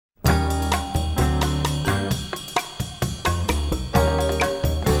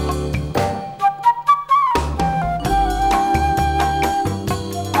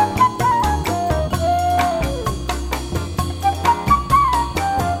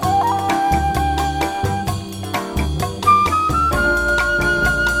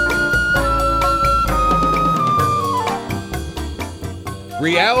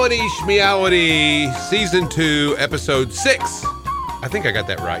Reality Shmeality, Season 2, Episode 6. I think I got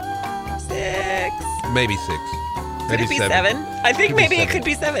that right. 6. Maybe 6. Could it be 7? I think maybe it could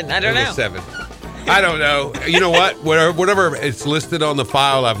be 7. I don't know. 7. I don't know. You know what? Whatever it's listed on the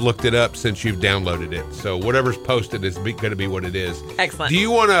file, I've looked it up since you've downloaded it. So whatever's posted is going to be what it is. Excellent.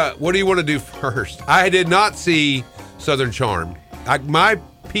 What do you want to do first? I did not see Southern Charm. My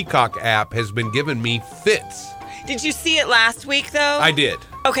Peacock app has been giving me fits. Did you see it last week, though? I did.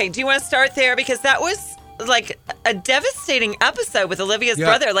 Okay, do you want to start there? Because that was like a devastating episode with Olivia's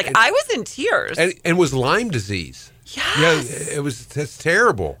brother. Like, I was in tears. And it was Lyme disease. Yes. Yeah, it's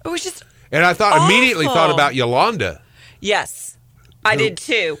terrible. It was just And I immediately thought about Yolanda. Yes, I did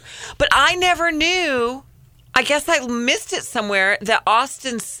too. But I never knew, I guess I missed it somewhere, that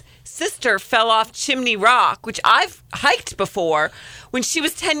Austin's sister fell off Chimney Rock, which I've hiked before, when she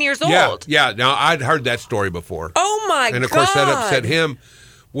was 10 years old. Yeah. Now, I'd heard that story before. Oh, my God. And, of course, that upset him,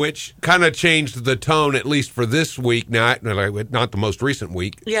 which kind of changed the tone, at least for this week, not the most recent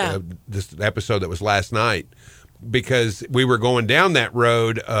week. Yeah. This episode that was last night, because we were going down that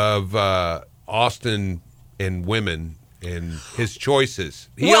road of Austin and women and his choices.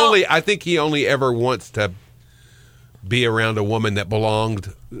 I think he only ever wants to be around a woman that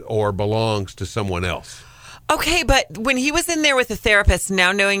belonged or belongs to someone else. Okay, but when he was in there with the therapist,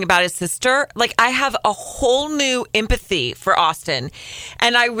 now knowing about his sister, like, I have a whole new empathy for Austin.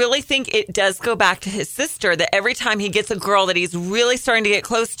 And I really think it does go back to his sister, that every time he gets a girl that he's really starting to get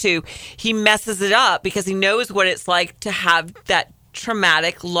close to, he messes it up because he knows what it's like to have that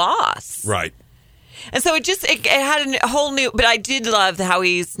traumatic loss. Right. And so it had a whole new, but I did love how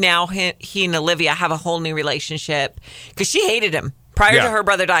he's now, he and Olivia have a whole new relationship, because she hated him. Prior to her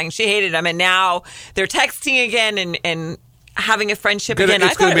brother dying, she hated him, and now they're texting again and having a friendship again.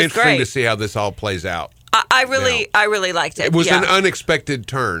 It's going to be interesting to see how this all plays out. I really liked it. It was an unexpected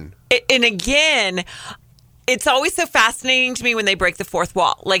turn. And again, it's always so fascinating to me when they break the fourth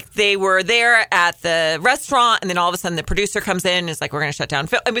wall. Like, they were there at the restaurant, and then all of a sudden the producer comes in and is like, "We're going to shut down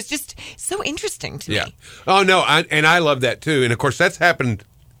film." It was just so interesting to me. Oh no, I love that too. And of course, that's happened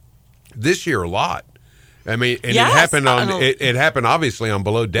this year a lot. I mean, and it happened obviously on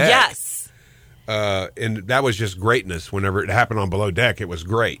Below Deck. Yes. And that was just greatness. Whenever it happened on Below Deck, it was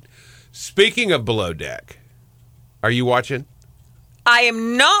great. Speaking of Below Deck, are you watching? I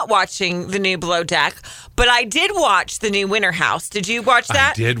am not watching the new Below Deck, but I did watch the new Winter House. Did you watch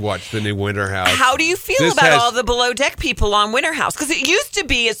that? I did watch the new Winter House. How do you feel about all the Below Deck people on Winter House? Because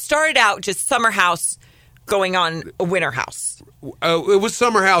it started out just Summer House going on a Winter House. It was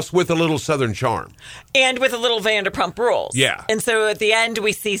Summer House with a little Southern charm. And with a little Vanderpump Rules. Yeah. And so at the end,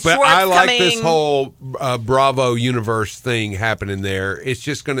 we see Schwartz coming. But I like this whole Bravo universe thing happening there. It's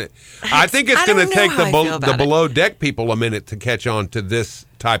just going to... I think it's going to take the Below Deck people a minute to catch on to this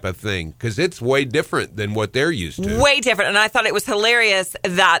type of thing, because it's way different than what they're used to. Way different. And I thought it was hilarious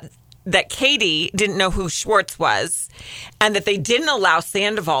that Katie didn't know who Schwartz was, and that they didn't allow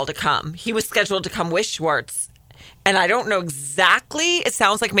Sandoval to come. He was scheduled to come with Schwartz. And I don't know exactly. It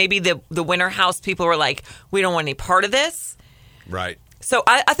sounds like maybe the Winter House people were like, "We don't want any part of this." Right. So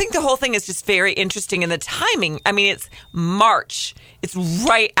I think the whole thing is just very interesting. And the timing, I mean, it's March. It's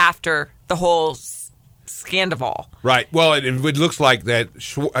right after the whole scandal. Right. Well, it looks like that,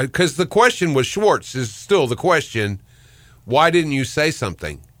 because the question was, Schwartz is still the question. Why didn't you say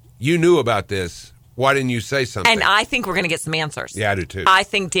something? You knew about this. Why didn't you say something? And I think we're going to get some answers. Yeah, I do too. I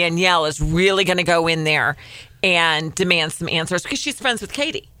think Danielle is really going to go in there and demand some answers, because she's friends with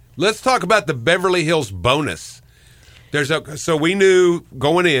Katie. Let's talk about the Beverly Hills bonus. So we knew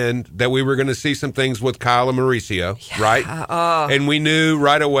going in that we were going to see some things with Kyle and Mauricio, right? And we knew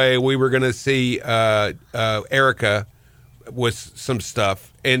right away we were going to see Erica with some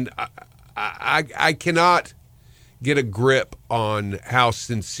stuff. And I cannot get a grip on how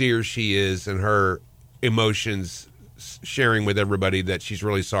sincere she is and her emotions, sharing with everybody that she's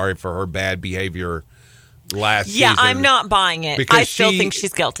really sorry for her bad behavior last season. Yeah, I'm not buying it. I still think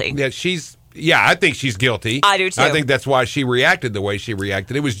she's guilty. Yeah, I think she's guilty. I do too. I think that's why she reacted the way she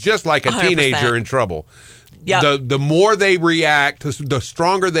reacted. It was just like a 100%. Teenager in trouble. Yep. The more they react, the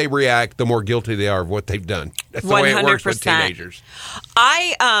stronger they react, the more guilty they are of what they've done. That's the 100%. Way it works with teenagers.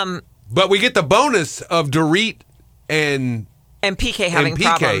 But we get the bonus of Dorit and PK having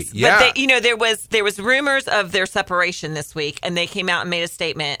problems. Yeah. But there was rumors of their separation this week, and they came out and made a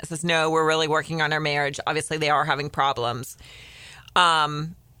statement. It says, "No, we're really working on our marriage. Obviously, they are having problems."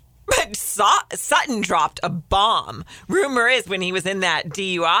 But Sutton dropped a bomb. Rumor is when he was in that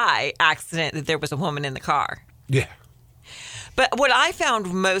DUI accident that there was a woman in the car. Yeah. But what I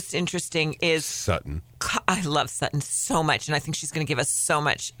found most interesting is Sutton. I love Sutton so much, and I think she's going to give us so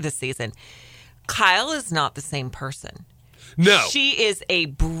much this season. Kyle is not the same person. No. She is a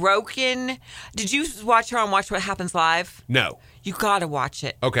broken... Did you watch her on Watch What Happens Live? No. You got to watch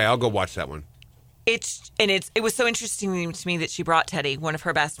it. Okay, I'll go watch that one. It was so interesting to me that she brought Teddy, one of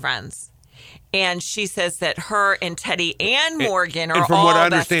her best friends. And she says that her and Teddy and Morgan are all best friends. And from what I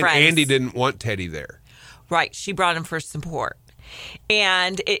understand, Andy didn't want Teddy there. Right. She brought him for support.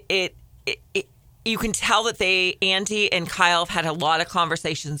 And you can tell that Andy and Kyle have had a lot of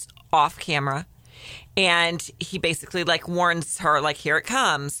conversations off camera. And he basically warns her, here it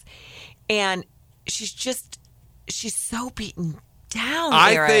comes. And she's so beaten down.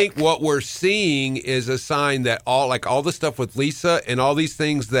 I think what we're seeing is a sign that all the stuff with Lisa and all these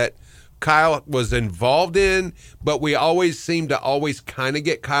things that Kyle was involved in, but we always seem to kind of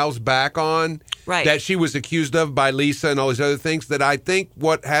get Kyle's back on. Right. That she was accused of by Lisa and all these other things. That I think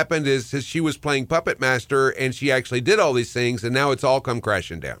what happened is she was playing puppet master and she actually did all these things, and now it's all come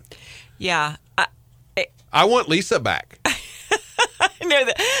crashing down. Yeah. I want Lisa back. No,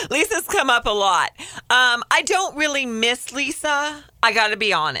 Lisa's come up a lot. I don't really miss Lisa. I got to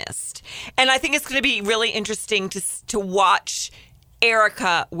be honest. And I think it's going to be really interesting to watch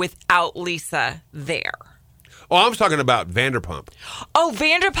Erica without Lisa there. Oh, I was talking about Vanderpump. Oh,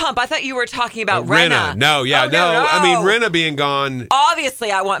 Vanderpump. I thought you were talking about Rinna. No. I mean, Rinna being gone.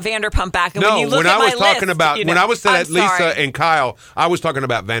 Obviously, I want Vanderpump back. And when you look when at I was my talking list, about, when I was saying at Lisa sorry. and Kyle, I was talking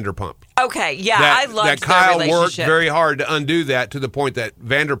about Vanderpump. Okay, yeah, I loved that Kyle their worked relationship. very hard to undo that to the point that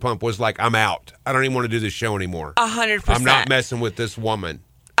Vanderpump was like, I'm out. I don't even want to do this show anymore. 100%. I'm not messing with this woman.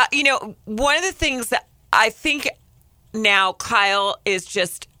 One of the things that I think now Kyle is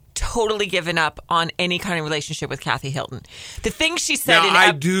just totally given up on any kind of relationship with Kathy Hilton. The thing she said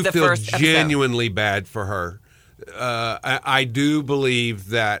I do the feel first genuinely bad for her. I do believe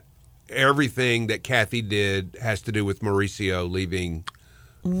that everything that Kathy did has to do with Mauricio leaving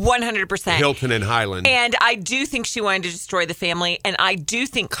 100%. Hilton and Highland. And I do think she wanted to destroy the family. And I do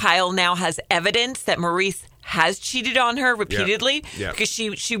think Kyle now has evidence that Maurice has cheated on her repeatedly because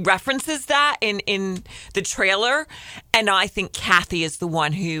she references that in the trailer. And I think Kathy is the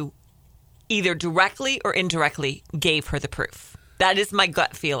one who either directly or indirectly gave her the proof. That is my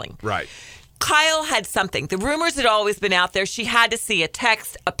gut feeling. Right. Kyle had something. The rumors had always been out there. She had to see a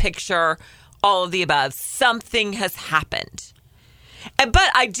text, a picture, all of the above. Something has happened.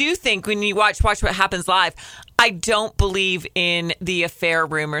 But I do think when you watch What Happens Live, I don't believe in the affair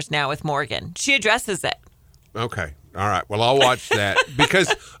rumors now with Morgan. She addresses it. Okay. All right. Well, I'll watch that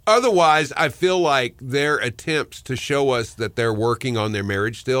because otherwise I feel like their attempts to show us that they're working on their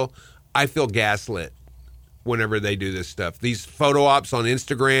marriage still, I feel gaslit whenever they do this stuff. These photo ops on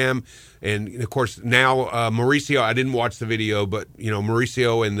Instagram, and of course now Mauricio, I didn't watch the video, but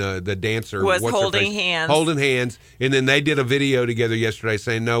Mauricio and the dancer was holding hands, and then they did a video together yesterday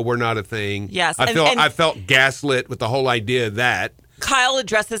saying, no, we're not a thing. Yes. I felt gaslit with the whole idea of that. Kyle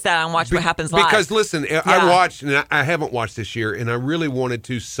addresses that on Watch What Happens Live. Because listen, I watched, and I haven't watched this year, and I really wanted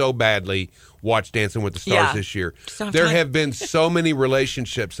to so badly watch Dancing with the Stars this year. There have been so many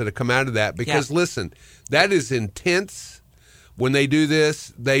relationships that have come out of that because listen, that is intense. When they do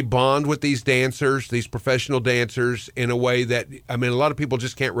this, they bond with these dancers, these professional dancers, in a way that, a lot of people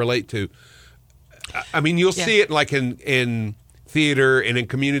just can't relate to. You'll see it like in theater and in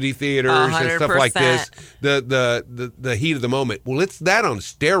community theaters 100%. And stuff like this. The heat of the moment. Well, it's that on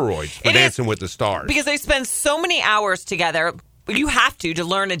steroids for Dancing with the Stars. Because they spend so many hours together. You have to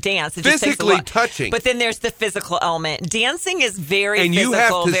learn a dance. It physically just takes a lot. touching. But then there's the physical element. Dancing is very and physical, you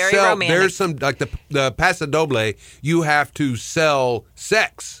have to very sell, romantic. There's some, like the Paso Doble, you have to sell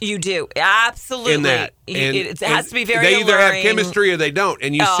sex. You do. Absolutely. In that. It has to be very They either alluring. have chemistry or they don't.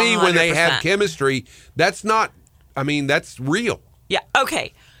 And you see when 100%. they have chemistry, that's not, that's real. Yeah.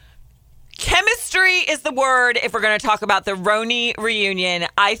 Okay. Chemistry is the word if we're going to talk about the RHONY reunion.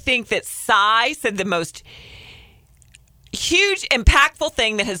 I think that Sai said the most huge, impactful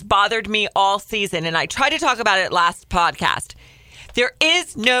thing that has bothered me all season, and I tried to talk about it last podcast. There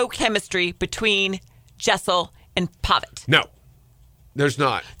is no chemistry between Jessel and Pavitt. No, there's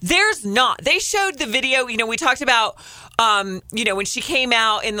not. There's not. They showed the video. We talked about, when she came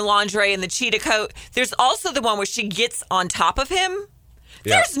out in the lingerie and the cheetah coat. There's also the one where she gets on top of him.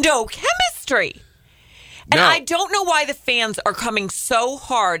 Yeah. There's no chemistry. And I don't know why the fans are coming so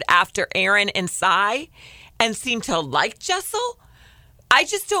hard after Aaron and Sai and seem to like Jessel. I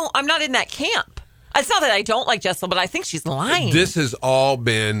just don't. I'm not in that camp. It's not that I don't like Jessel, but I think she's lying. This has all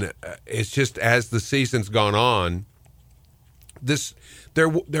been. It's just as the season's gone on. There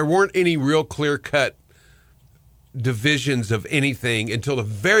weren't any real clear cut divisions of anything until the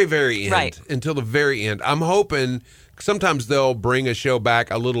very, very end. Right. Until the very end. I'm hoping sometimes they'll bring a show back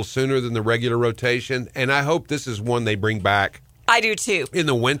a little sooner than the regular rotation, and I hope this is one they bring back. I do too. In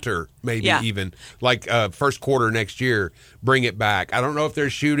the winter, maybe even. Like first quarter next year, bring it back. I don't know if they're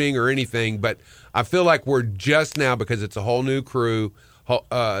shooting or anything, but I feel like we're just now, because it's a whole new crew,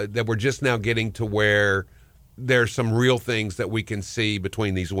 that we're just now getting to where there's some real things that we can see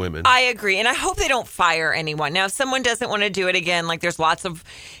between these women. I agree, and I hope they don't fire anyone. Now, if someone doesn't want to do it again, like there's lots of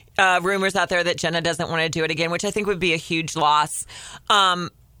rumors out there that Jenna doesn't want to do it again, which I think would be a huge loss.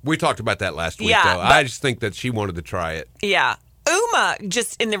 We talked about that last week, though. But I just think that she wanted to try it. Yeah. Uma,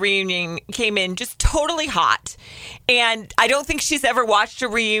 just in the reunion, came in just totally hot. And I don't think she's ever watched a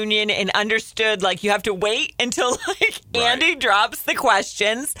reunion and understood, like, you have to wait until, like, Andy drops the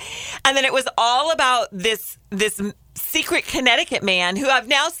questions. And then it was all about this secret Connecticut man who I've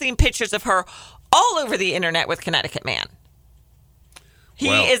now seen pictures of her all over the internet with Connecticut man. He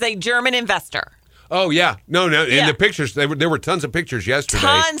is a German investor. Oh, yeah. No. In the pictures, there were tons of pictures yesterday.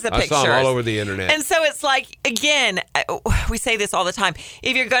 Tons of pictures. I saw them all over the internet. And so it's like, again, we say this all the time.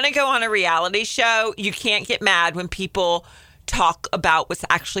 If you're going to go on a reality show, you can't get mad when people talk about what's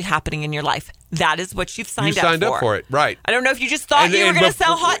actually happening in your life. That is what you've signed up for. You signed up for it, right. I don't know if you just thought you were going to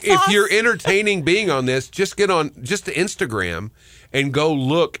sell hot sauce. If you're entertaining being on this, just get on just to Instagram and go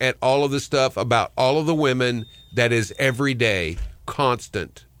look at all of the stuff about all of the women that is every day,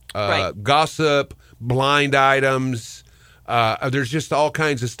 constant. Gossip, blind items. There's just all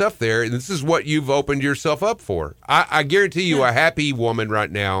kinds of stuff there. And this is what you've opened yourself up for. I guarantee you a happy woman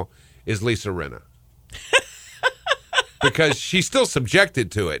right now is Lisa Rinna. Because she's still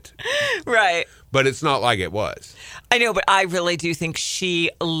subjected to it. Right. But it's not like it was. I know, but I really do think she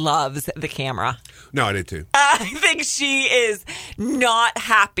loves the camera. No, I did too. I think she is not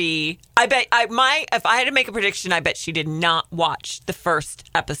happy. I bet if I had to make a prediction, I bet she did not watch the first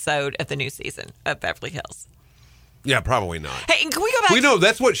episode of the new season of Beverly Hills. Yeah, probably not. Hey, can we go back? We know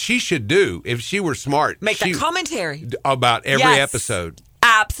that's what she should do if she were smart. Make that commentary about every episode.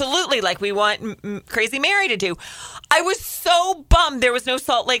 Absolutely, like we want Crazy Mary to do. I was so bummed there was no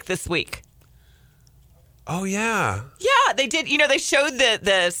Salt Lake this week. Oh, yeah. Yeah, they did. You know, they showed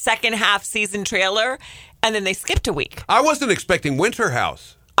the second half season trailer, and then they skipped a week. I wasn't expecting Winter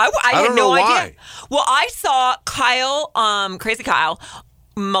House. I had no idea. Why. Well, I saw Kyle, Crazy Kyle,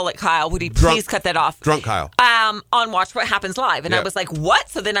 Mullet Kyle, would he please cut that off? Drunk Kyle. On Watch What Happens Live. And I was like, what?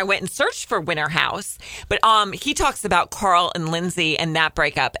 So then I went and searched for Winter House. But he talks about Carl and Lindsay and that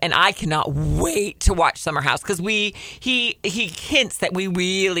breakup. And I cannot wait to watch Summer House because he hints that we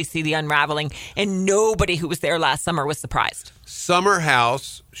really see the unraveling. And nobody who was there last summer was surprised. Summer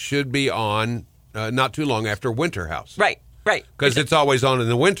House should be on not too long after Winter House. Right. Because it's always on in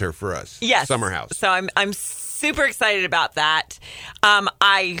the winter for us. Yes. Summer House. So I'm super excited about that.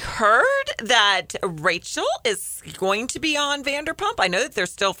 I heard that Rachel is going to be on Vanderpump. I know that they're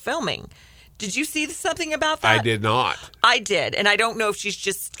still filming. Did you see something about that? I did not. I did, and I don't know if she's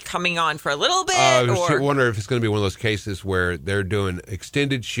just coming on for a little bit. I wonder if it's going to be one of those cases where they're doing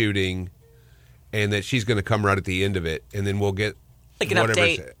extended shooting, and that she's going to come right at the end of it, and then we'll get like an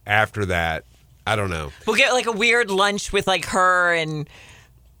update after that. I don't know. We'll get like a weird lunch with like her and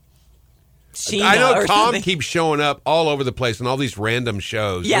Sheena. I know Tom something. keeps showing up all over the place in all these random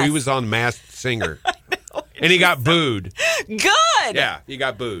shows. Yes. He was on Masked Singer. And he got booed. Good. Yeah, he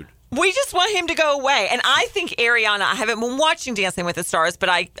got booed. We just want him to go away. And I think Ariana, I haven't been watching Dancing with the Stars, but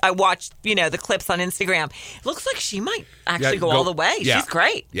I watched, the clips on Instagram. It looks like she might actually go all the way. Yeah. She's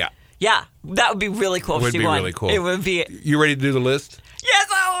great. Yeah. Yeah. That would be really cool if she won. It would be really cool. It would be. You ready to do the list? Yes.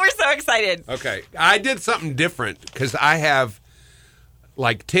 Oh, we're so excited. Okay. I did something different because I have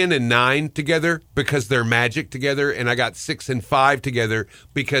like 10 and 9 together because they're magic together, and I got 6 and 5 together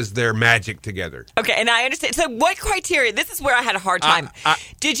because they're magic together. Okay, and I understand. So what criteria? This is where I had a hard time.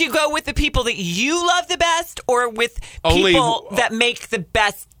 Did you go with the people that you love the best or with people that make the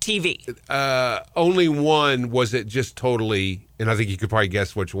best TV? Only one was it just totally, and I think you could probably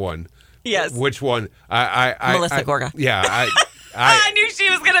guess which one. Yes. Which one? Melissa Gorga. Yeah. I knew she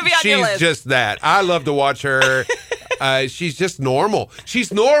was going to be on your list. She's just that. I love to watch her. She's just normal.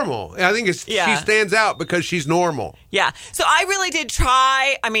 She's normal. I think she stands out because she's normal. Yeah. So I really did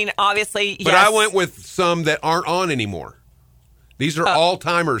try. I mean, obviously, yes. But I went with some that aren't on anymore. These are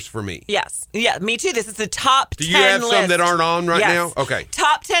all-timers for me. Yes. Yeah, me too. This is the top 10 list. Do you have some that aren't on right now? Okay.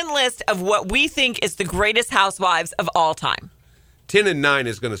 Top 10 list of what we think is the greatest housewives of all time. 10 and 9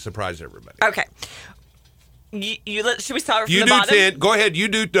 is going to surprise everybody. Okay. Should we start from the bottom? You do 10. Go ahead. You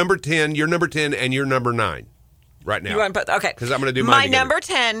do number 10. You're number 10, and you're number 9 right now. You want to put, okay. Because I'm going to do mine together. Number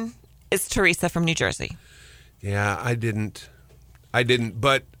 10 is Teresa from New Jersey. Yeah, I didn't,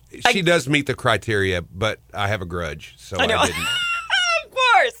 but she does meet the criteria, but I have a grudge, so I didn't. Of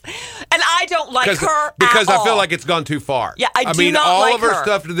course. And I don't like her because at I feel all. like it's gone too far. Yeah, I do not all like of her her.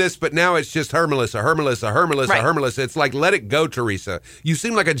 stuff to this, but now it's just her Melissa. Right. It's like, let it go, Teresa. You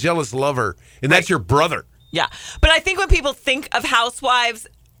seem like a jealous lover, and that's your brother. Yeah. But I think when people think of housewives,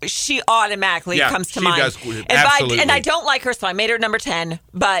 she automatically comes to mind. Does, absolutely. And I don't like her, so I made her number 10,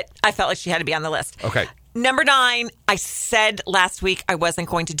 but I felt like she had to be on the list. Okay. Number 9, I said last week I wasn't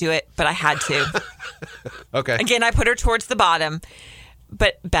going to do it, but I had to. Okay. Again, I put her towards the bottom,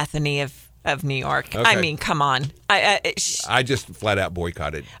 but Bethany of New York. Okay. I mean, come on. I just flat out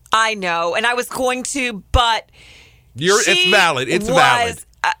boycotted. I know, and I was going to, but it's valid. It's valid.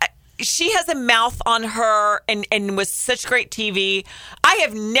 She has a mouth on her and was such great TV. I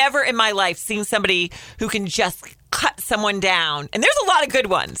have never in my life seen somebody who can just cut someone down. And there's a lot of good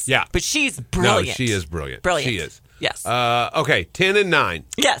ones. Yeah. But she's brilliant. No, she is brilliant. Brilliant. She is. Yes. Okay, 10 and 9.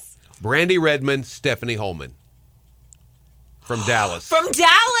 Yes. Brandy Redmond, Stephanie Holman. From Dallas. From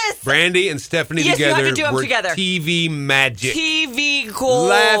Dallas. Brandy and Stephanie Yes, you have together to do them were together. TV magic. TV gold.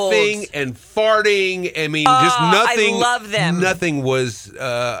 Laughing and farting. I mean, just nothing. I love them. Nothing was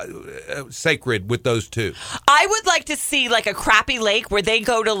sacred with those two. I would like to see like a crappy lake where they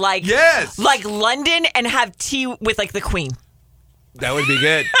go to like London and have tea with like the Queen. That would be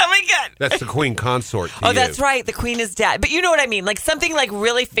good. Oh my God. That's the Queen consort. That's right. The Queen is dead. But you know what I mean? Like something like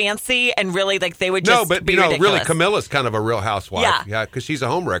really fancy and really like they would just be ridiculous. Really Camilla's kind of a real housewife. Yeah. Because she's a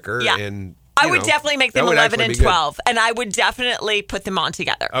homewrecker. Yeah. And I would definitely make them 11 and 12. And I would definitely put them on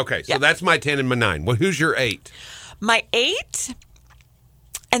together. Okay. So that's my 10 and my 9. Well, who's your 8? My 8,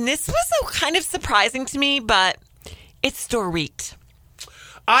 and this was kind of surprising to me, but it's Dorit.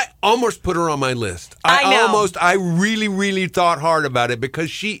 I almost put her on my list. I really, really thought hard about it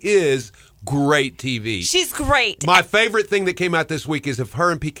because she is great TV. She's great. My favorite thing that came out this week is if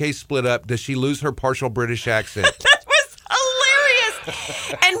her and PK split up, does she lose her partial British accent? That was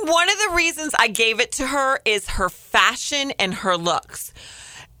hilarious. And one of the reasons I gave it to her is her fashion and her looks.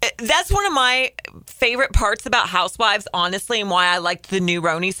 That's one of my favorite parts about Housewives, honestly, and why I liked the new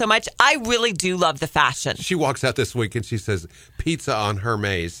RHONY so much. I really do love the fashion. She walks out this week and she says, pizza on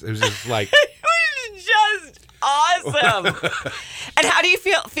Hermes. It was just like... It was just awesome. And how do you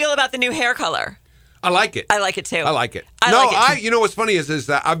feel about the new hair color? I like it. I like it too. I like it. You know what's funny is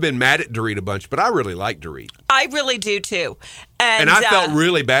that I've been mad at Dorit a bunch, but I really like Dorit. I really do too. And I felt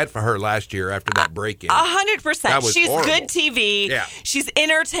really bad for her last year after that break-in. 100%. She's horrible. good TV. Yeah. She's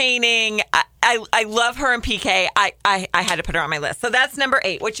entertaining. I love her and PK. I had to put her on my list. So that's number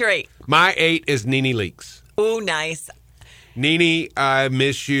 8. What's your 8? My 8 is Nene Leakes. Ooh, nice. Nene, I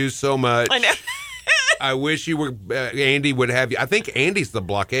miss you so much. I know. I wish you were. Andy would have you. I think Andy's the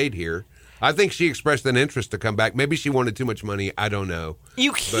blockade here. I think she expressed an interest to come back. Maybe she wanted too much money. I don't know.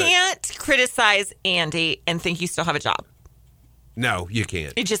 You can't criticize Andy and think you still have a job. No, you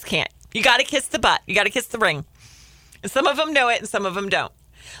can't. You just can't. You got to kiss the butt. You got to kiss the ring. And some of them know it and some of them don't.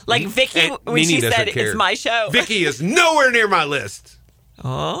 Like Vicky, when she said it's my show. Vicky is nowhere near my list.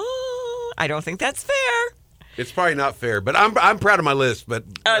 Oh, I don't think that's fair. It's probably not fair, but I'm proud of my list. But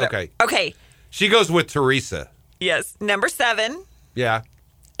okay. Okay. She goes with Teresa. Yes. Number 7. Yeah.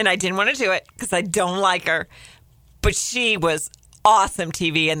 And I didn't want to do it because I don't like her. But she was awesome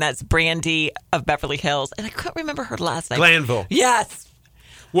TV, and that's Brandy of Beverly Hills. And I couldn't remember her last name. Glanville. Yes.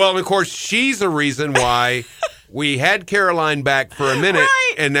 Well, of course, she's a reason why we had Caroline back for a minute,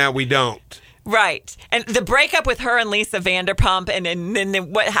 and now we don't. Right. And the breakup with her and Lisa Vanderpump, and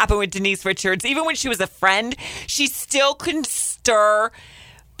then what happened with Denise Richards, even when she was a friend, she still couldn't stir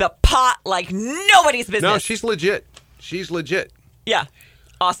the pot like nobody's business. No, she's legit. She's legit. Yeah.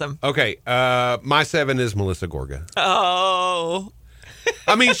 Awesome. Okay. My 7 is Melissa Gorga. Oh.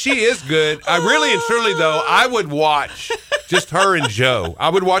 I mean, she is good. I really and truly, though, I would watch just her and Joe. I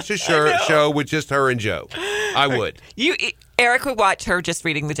would watch a show with just her and Joe. I would. Eric would watch her just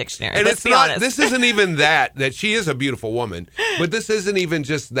reading the dictionary. And Let's be honest. This isn't even that she is a beautiful woman, but this isn't even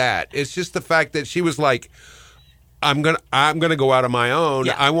just that. It's just the fact that she was like, I'm gonna go out on my own.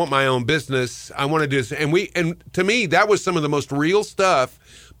 Yeah. I want my own business. I want to do this. And to me, that was some of the most real stuff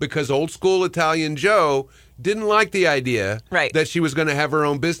because old school Italian Joe didn't like the idea that she was going to have her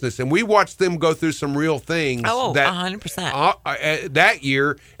own business. And we watched them go through some real things. Oh, 100%. That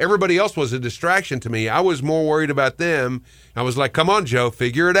year, everybody else was a distraction to me. I was more worried about them. I was like, come on, Joe,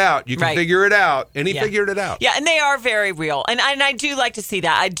 figure it out. You can figure it out. And he figured it out. Yeah, and they are very real. And I do like to see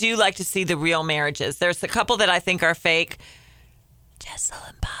that. I do like to see the real marriages. There's a couple that I think are fake. Jessel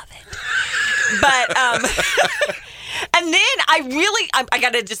and Pavitt. But And then I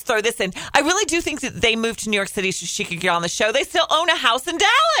got to just throw this in. I really do think that they moved to New York City so she could get on the show. They still own a house in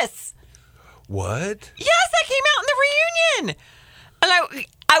Dallas. What? Yes, that came out in the reunion. And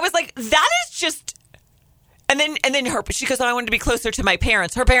I was like, that is just... And then she goes, I wanted to be closer to my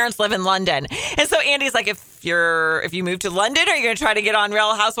parents. Her parents live in London. And so Andy's like, if you move to London, are you going to try to get on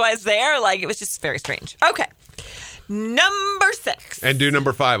Real Housewives there? Like, it was just very strange. Okay. Number 6. And do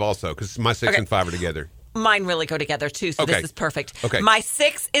number 5 also, because my 6 and 5 are together. Mine really go together, too, so this is perfect. Okay. My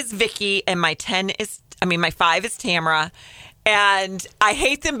 6 is Vicky, and my 5 is Tamra. And I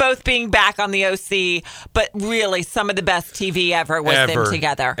hate them both being back on the OC, but really, some of the best TV ever was them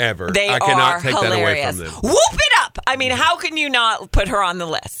together. I cannot take hilarious. that away from them. Whoop it up! I mean, how can you not put her on the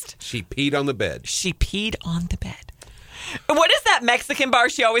list? She peed on the bed. What is that Mexican bar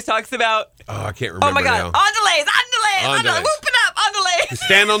she always talks about? Oh, I can't remember. Oh my God! Now. On delay. Whoop it up! On delay.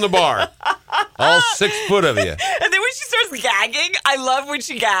 Stand on the bar. All 6 foot of you. And then when she starts gagging, I love when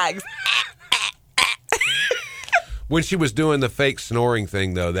she gags. When she was doing the fake snoring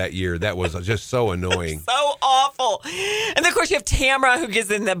thing, though, that year, that was just so annoying. So awful. And then, of course, you have Tamra, who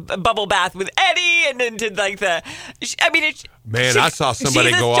gets in the bubble bath with Eddie, and then did like the... I saw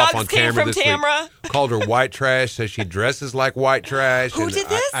somebody go off on camera this Tamra. week. Called her white trash, says she dresses like white trash. Who did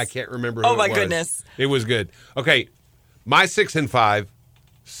this? I can't remember who it was. Oh, my goodness. It was good. Okay, my 6 and 5,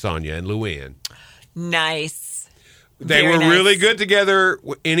 Sonia and Luann. Nice. They were really good together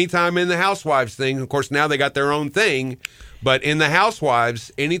anytime in the Housewives thing. Of course, now they got their own thing. But in the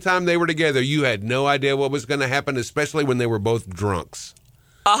Housewives, anytime they were together, you had no idea what was going to happen, especially when they were both drunks.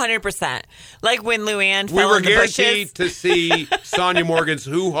 100%. Like when Luann fell in the bushes. We were guaranteed to see Sonia Morgan's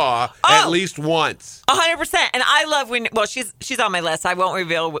hoo-ha at least once. 100%. And I love when, well, she's on my list. I won't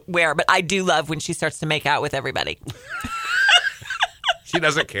reveal where, but I do love when she starts to make out with everybody. She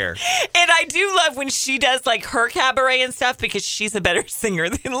doesn't care. And I do love when she does like her cabaret and stuff because she's a better singer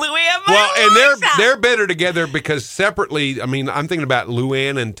than Luann. Well, and they're better together because separately, I mean, I'm thinking about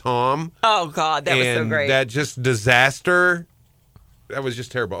Luann and Tom. Oh, God, that was so great. That just disaster. That was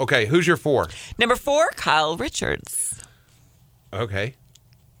just terrible. Okay, who's your 4? Number 4, Kyle Richards. Okay.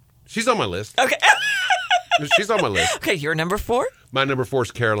 She's on my list. Okay. She's on my list. Okay, your number 4? My number 4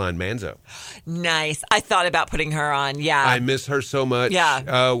 is Caroline Manzo. Nice. I thought about putting her on. Yeah. I miss her so much.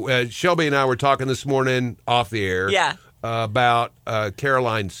 Yeah. Shelby and I were talking this morning off the air. Yeah. About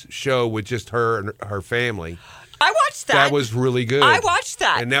Caroline's show with just her and her family. I watched that. That was really good. I watched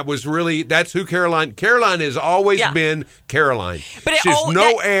that. And that's who Caroline has always been Caroline. But she's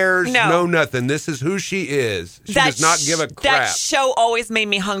airs, no nothing. This is who she is. She does not give a crap. That show always made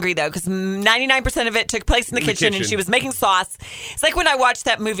me hungry, though, because 99% of it took place in the kitchen, and she was making sauce. It's like when I watched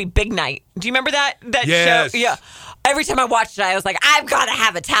that movie Big Night. Do you remember that yes. show? Yeah. Every time I watched it, I was like, I've got to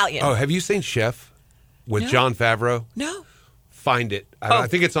have Italian. Oh, have you seen Chef with Jon Favreau? No. Find it. I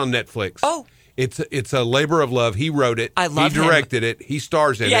think it's on Netflix. Oh. It's a labor of love. He wrote it. I love him. He directed it. He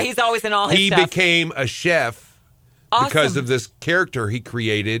stars in it. Yeah, he's always in all his stuff. He became a chef because of this character he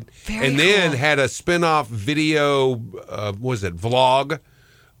created. Very then cool. had a spin-off video, vlog,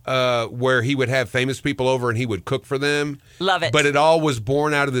 where he would have famous people over and he would cook for them. Love it. But it all was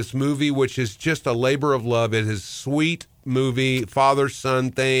born out of this movie, which is just a labor of love. It is sweet movie,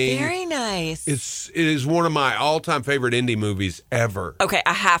 father-son thing. Very nice. It is one of my all-time favorite indie movies ever. Okay,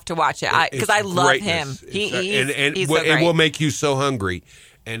 I have to watch it because I love greatness. him. He's so great. It will make you so hungry,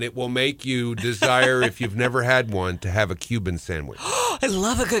 and it will make you desire, if you've never had one, to have a Cuban sandwich. I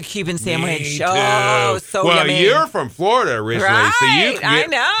love a good Cuban sandwich. Me too. Oh, so well, yummy. you're from Florida originally, right, so you can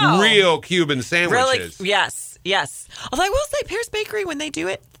get I know. real Cuban sandwiches. Really, yes. Although I will say, Pear's Bakery, when they do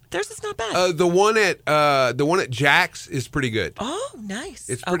it, theirs is not bad. The one at Jack's is pretty good. Oh, nice.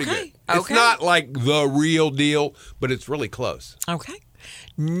 It's pretty good. Okay. It's not like the real deal, but it's really close. Okay.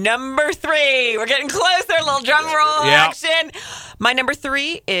 Number 3. We're getting closer. A little drum roll action. My number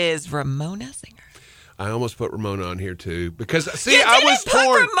 3 is Ramona Singer. I almost put Ramona on here too because I was put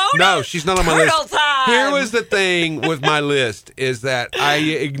torn. Ramona? No, she's not on my list. Time. Here was the thing with my list is that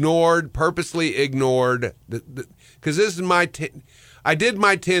I purposely ignored because this is my 10. I did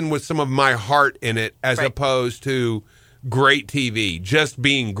my 10 with some of my heart in it as opposed to great TV, just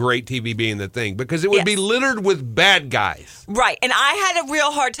being great TV being the thing, because it would be littered with bad guys. Right. And I had a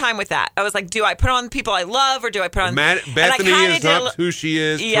real hard time with that. I was like, do I put on people I love or do I put on... Bethany is not who she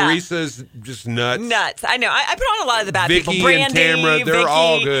is. Yeah. Teresa's just nuts. Nuts. I know. I put on a lot of the bad Vicky people. Brandy, and Tamra, they're Vicky.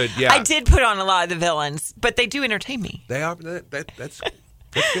 all good. Yeah. I did put on a lot of the villains, but they do entertain me. They are. That's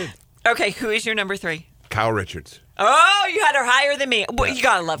good. Okay, who is your number 3? Kyle Richards. Oh, you had her higher than me. Well, you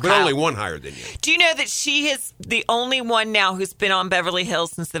gotta love Kyle. But only one higher than you. Do you know that she is the only one now who's been on Beverly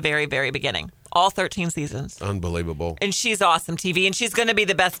Hills since the very, very beginning? All 13 seasons. Unbelievable. And she's awesome TV, and she's going to be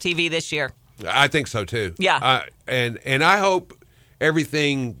the best TV this year. I think so, too. Yeah. And I hope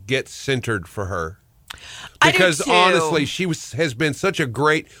everything gets centered for her. Because honestly, she has been such a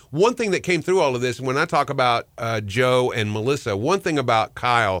great... One thing that came through all of this, when I talk about Joe and Melissa, one thing about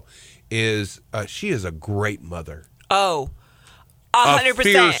Kyle is she is a great mother. Oh, 100%. A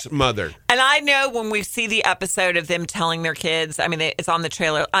fierce mother. And I know when we see the episode of them telling their kids, I mean, it's on the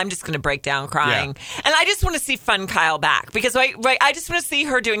trailer, I'm just going to break down crying. Yeah. And I just want to see fun Kyle back because I just want to see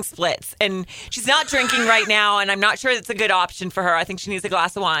her doing splits. And she's not drinking right now, and I'm not sure it's a good option for her. I think she needs a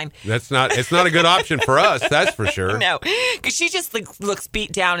glass of wine. It's not a good option for us, that's for sure. No, because she just looks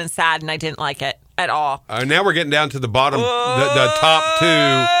beat down and sad, and I didn't like it at all. Now we're getting down to the bottom, the top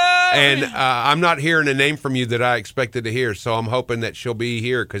two. And I'm not hearing a name from you that I expected to hear, so I'm hoping that she'll be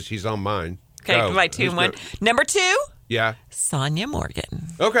here because she's on mine. Okay, my 2 and 1. Number 2? Yeah. Sonia Morgan.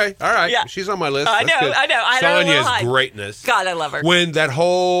 Okay, all right. Yeah. She's on my list. I know. Sonia's greatness. God, I love her. When that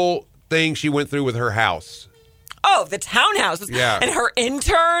whole thing she went through with her house. Oh, the townhouse. Yeah. And her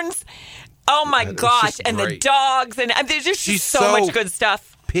interns. Oh, my gosh. And the dogs. And there's just so much good stuff.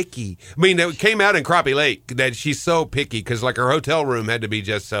 Picky. I mean, it came out in Crappie Lake that she's so picky because, like, her hotel room had to be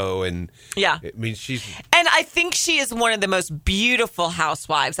just so. And yeah, I mean, and I think she is one of the most beautiful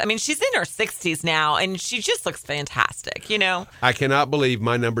housewives. I mean, she's in her 60s now, and she just looks fantastic. You know, I cannot believe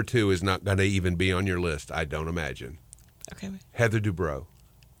my number 2 is not going to even be on your list. I don't imagine. Okay, wait. Heather Dubrow.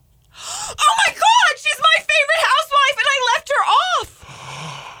 Oh my God, she's my favorite housewife, and I left her off.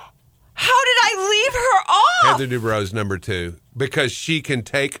 How did I leave her off? Heather Dubrow's number 2 because she can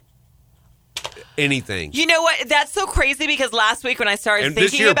take anything. You know what? That's so crazy because last week when I started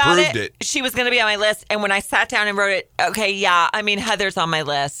thinking about it, she was going to be on my list. And when I sat down and wrote it, okay, yeah, I mean, Heather's on my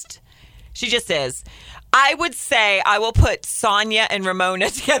list. She just is. I would say I will put Sonia and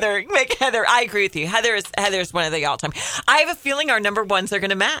Ramona together. Make Heather. I agree with you. Heather's one of the all-time. I have a feeling our number ones are going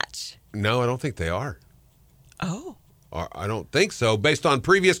to match. No, I don't think they are. Oh. I don't think so. Based on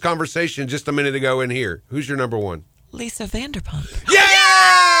previous conversation just a minute ago in here. Who's your number 1? Lisa Vanderpump.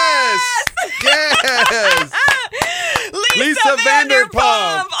 Yes! Yes! Lisa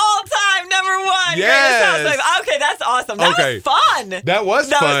Vanderpump, all-time number 1. Yes. Okay, that's awesome. That was fun. That was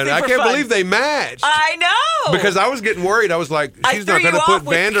fun. I can't believe they matched. I know. Because I was getting worried. I was like, she's not going to put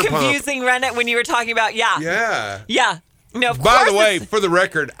Vanderpump. Confusing Renna when you were talking about, Yeah. No, By the way, for the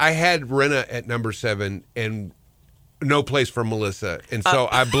record, I had Renna at number 7 and no place for Melissa. And so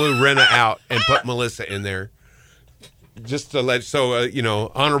I blew Renna out and put Melissa in there. Just to let,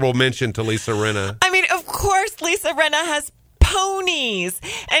 honorable mention to Lisa Renna. I mean, of course, Lisa Renna has ponies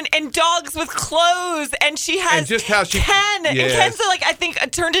and dogs with clothes, and she has and just how she, Ken. Yes. And Ken's like, I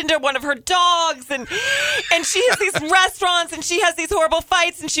think, turned into one of her dogs, and she has these restaurants, and she has these horrible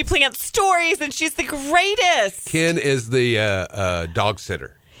fights, and she plants stories, and she's the greatest. Ken is the dog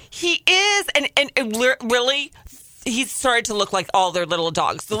sitter. He is, and really, he's started to look like all their little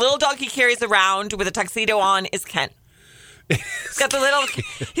dogs. The little dog he carries around with a tuxedo on is Ken. He's got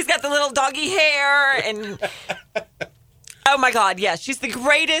the little doggy hair, and oh my God, yes, she's the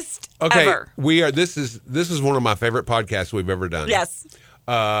greatest ever. This is one of my favorite podcasts we've ever done. Yes.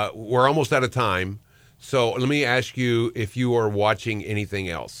 We're almost out of time, so let me ask you if you are watching anything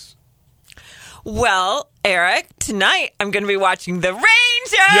else. Well, Eric, tonight I'm going to be watching The Rangers.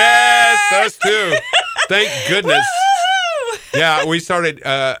 Yes, us too. Thank goodness. Woo-hoo! Yeah, we started.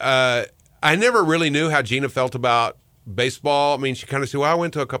 I never really knew how Gina felt about baseball. I mean, she kind of said, well, I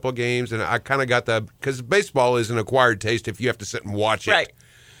went to a couple of games, and I kind of got because baseball is an acquired taste if you have to sit and watch it. Right.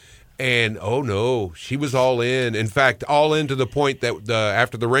 And, oh, no, she was all in. In fact, all in to the point that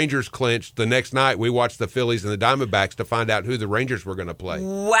after the Rangers clinched, the next night we watched the Phillies and the Diamondbacks to find out who the Rangers were going to play.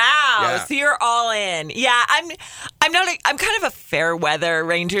 Wow. Yeah. So you're all in. Yeah, I'm kind of a fair weather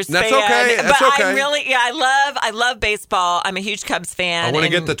Rangers fan. That's okay. But I'm really, I love baseball. I'm a huge Cubs fan. I want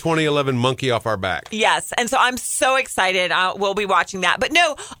to get the 2011 monkey off our back. Yes. And so I'm so excited. We'll be watching that. But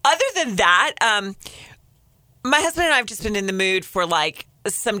no, other than that, my husband and I have just been in the mood for like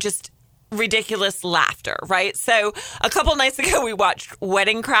some just ridiculous laughter, right? So a couple nights ago we watched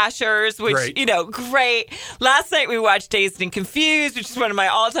Wedding Crashers, which, great. Last night we watched Dazed and Confused, which is one of my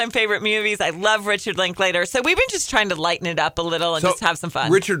all-time favorite movies. I love Richard Linklater. So we've been just trying to lighten it up a little and just have some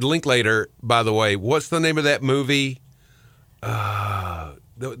fun. Richard Linklater, by the way, what's the name of that movie?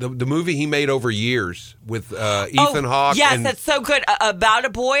 The movie he made over years with Ethan Hawke. Yes, that's so good. About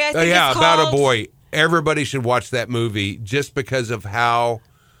a Boy, I think it's called. About a Boy. Everybody should watch that movie just because of how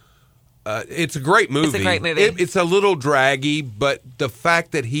It's a great movie. It's a great movie. It's a little draggy, but the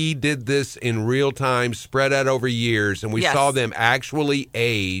fact that he did this in real time, spread out over years, and we saw them actually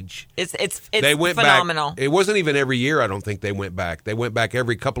age. It's they went phenomenal. Back, it wasn't even every year, I don't think they went back. They went back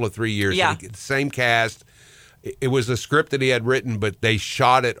every couple of 3 years. Yeah. Same cast. It was a script that he had written, but they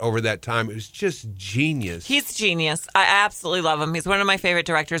shot it over that time. It was just genius. He's genius. I absolutely love him. He's one of my favorite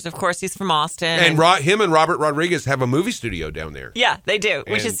directors. Of course, he's from Austin. And him and Robert Rodriguez have a movie studio down there. Yeah, they do,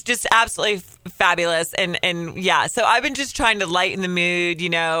 which is just absolutely fabulous. And yeah, so I've been just trying to lighten the mood,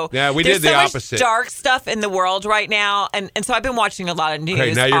 Yeah, we There's did the so opposite. Much dark stuff in the world right now, and so I've been watching a lot of news.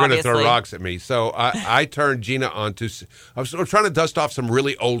 Okay, now you're going to throw obviously. rocks at me. So I turned Gina onto. I was trying to dust off some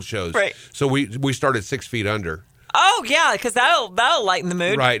really old shows. Right. So we started 6 Feet Under. Oh yeah, because that'll lighten the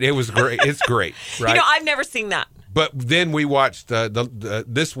mood. Right. It was great. It's great. Right. I've never seen that. But then we watched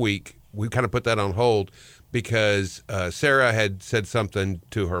this week. We kind of put that on hold because Sarah had said something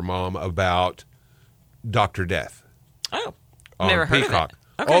to her mom about Dr. Death. Oh, on never heard Peacock. of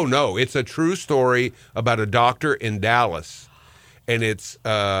it. Okay. Oh no, it's a true story about a doctor in Dallas. And it's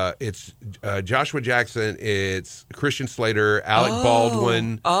Joshua Jackson, it's Christian Slater, Alec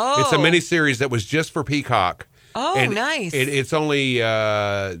Baldwin. Oh. It's a miniseries that was just for Peacock. Oh, and nice. It's only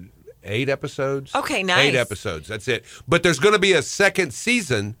 8 episodes. Okay, nice. 8 episodes. That's it. But there's going to be a second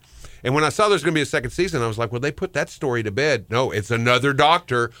season. And when I saw there's going to be a second season, I was like, well, they put that story to bed. No, it's another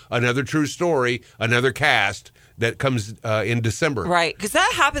doctor, another true story, another cast that comes in December. Right, because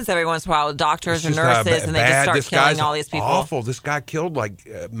that happens every once in a while with doctors and nurses, and they just start killing all these people. Awful. This guy killed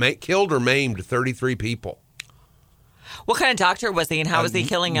killed or maimed 33 people. What kind of doctor was he, and how was he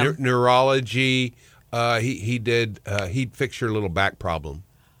killing them? Neurology. He'd fix your little back problem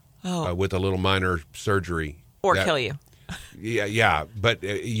with a little minor surgery. Or kill you. Yeah, but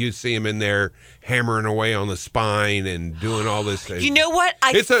you see him in there hammering away on the spine and doing all this. You know what?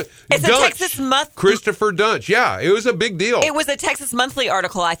 It's a Texas Monthly. Christopher Dunch. Yeah, it was a big deal. It was a Texas Monthly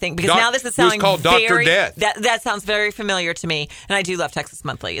article, I think, because now this is sounding it was called Dr. Death. That sounds very familiar to me, and I do love Texas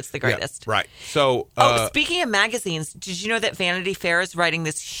Monthly. It's the greatest. Yeah, right. So, speaking of magazines, did you know that Vanity Fair is writing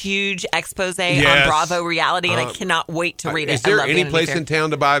this huge expose on Bravo Reality, and I cannot wait to read it. Is there any place in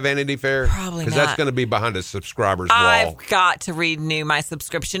town to buy Vanity Fair? Probably not. Because that's going to be behind a subscriber's wall. I've got to renew my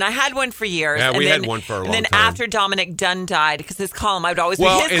subscription. I had one for years. Yeah, we had one for a long time. And then after Dominic Dunn died, because his column, I would always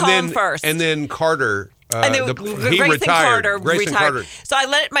read his column first. And then Carter, and then he retired. Grayson Carter. So I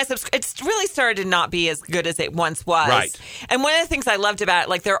let it's really started to not be as good as it once was. Right. And one of the things I loved about it,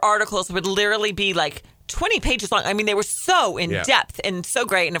 like their articles would literally be like 20 pages long. I mean, they were so in depth and so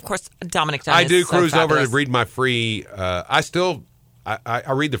great. And of course, Dominic Dunn. I do so cruise fabulous. over to read my free. I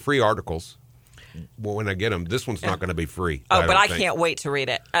read the free articles. Well, when I get them, this one's not going to be free. Oh, but I can't wait to read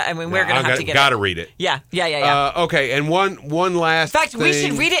it. I mean, we're going to have to get it. Got to read it. Yeah. Okay, and one last. In fact, thing. we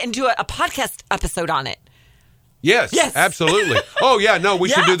should read it and do a podcast episode on it. Yes, absolutely. Oh yeah, no, we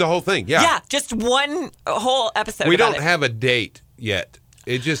should do the whole thing. Yeah, just one whole episode. We don't have a date yet.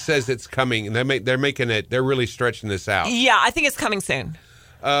 It just says it's coming, and they're making it. They're really stretching this out. Yeah, I think it's coming soon.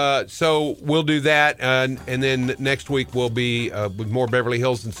 So we'll do that, and then next week we'll be with more Beverly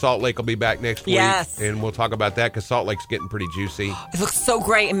Hills, and Salt Lake will be back next week. Yes. And we'll talk about that because Salt Lake's getting pretty juicy. It looks so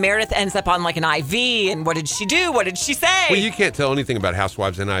great, and Meredith ends up on like an IV, and what did she do? What did she say? Well, you can't tell anything about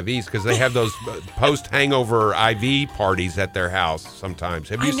housewives and IVs because they have those post-hangover IV parties at their house sometimes.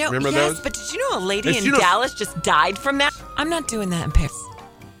 Have you remember those? But did you know a lady in Dallas just died from that? I'm not doing that in Paris.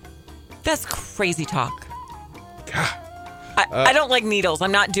 That's crazy talk. God. I don't like needles.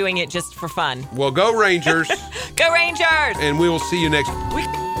 I'm not doing it just for fun. Well, go Rangers. Go Rangers! And we will see you next week.